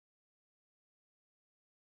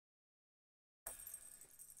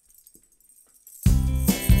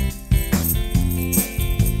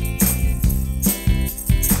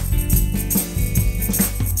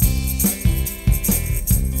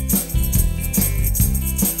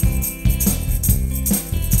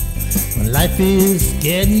life is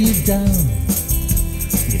getting you down,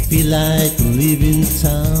 you feel like leaving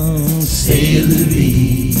town. C'est la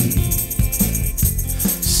vie,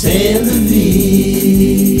 c'est la vie.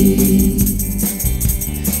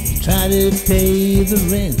 You try to pay the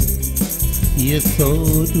rent you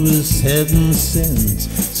thought was heaven sent.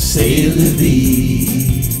 C'est la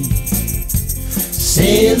vie,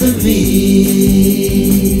 c'est la vie.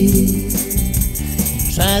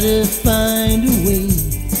 Try to find a way,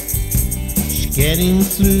 getting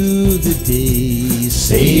through the day.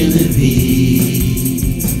 C'est la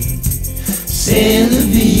vie, c'est la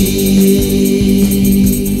vie.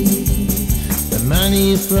 The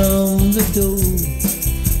money from the door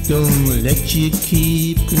don't let you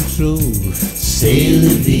keep control. C'est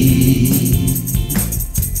la vie,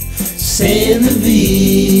 c'est la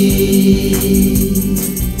vie.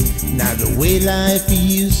 Now the way life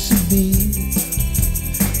used to be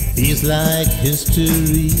feels like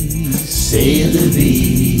history. C'est la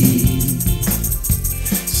vie,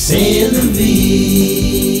 c'est la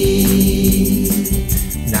vie.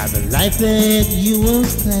 Now the life that you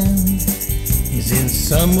once planned is in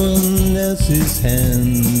someone else's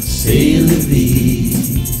hands. C'est la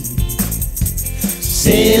vie,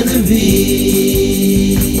 c'est la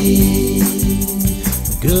vie.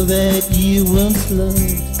 The girl that you once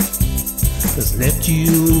loved has left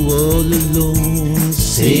you all alone.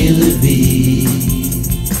 C'est la vie,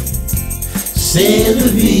 c'est la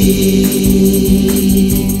vie.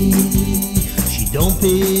 She don't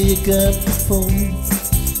pick up the phone,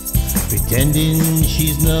 pretending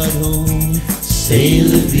she's not home. C'est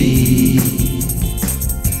la vie,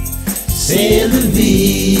 c'est la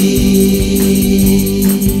vie.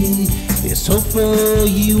 There's hope for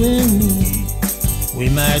you and me, we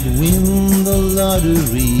might win the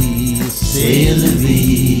lottery. C'est la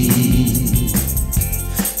vie,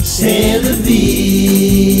 c'est la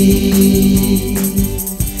vie.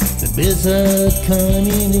 The bills are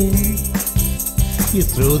coming in, you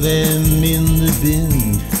throw them in the bin.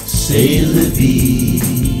 C'est la vie,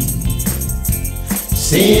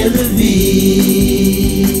 c'est la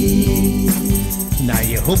vie. Now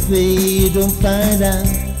you hope they don't find out,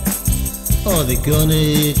 or they're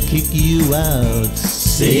gonna kick you out.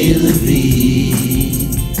 C'est la vie,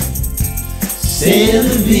 c'est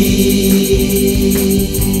la vie.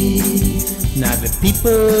 Now the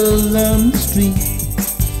people on the street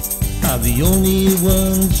are the only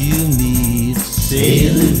ones you meet.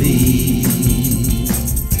 C'est la vie,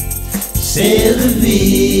 c'est la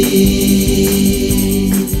vie.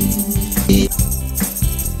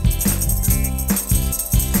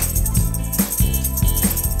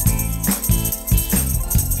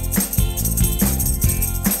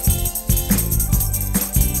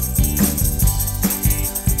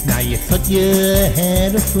 Now you thought you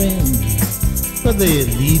had a friend, but they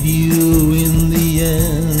leave you in the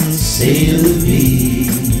end. C'est la vie,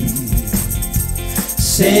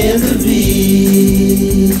 c'est la vie.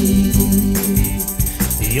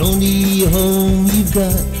 The only home you've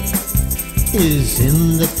got is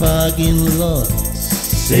in the parking lot.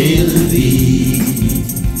 C'est la vie,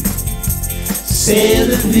 c'est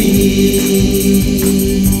la vie.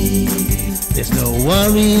 There's no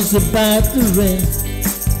worries about the rent,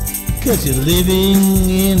 'cause you're living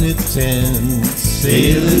in a tent.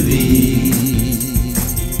 C'est la vie,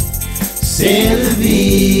 c'est la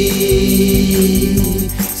vie,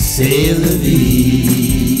 c'est la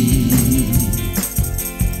vie,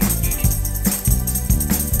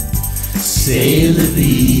 c'est la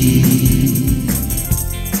vie.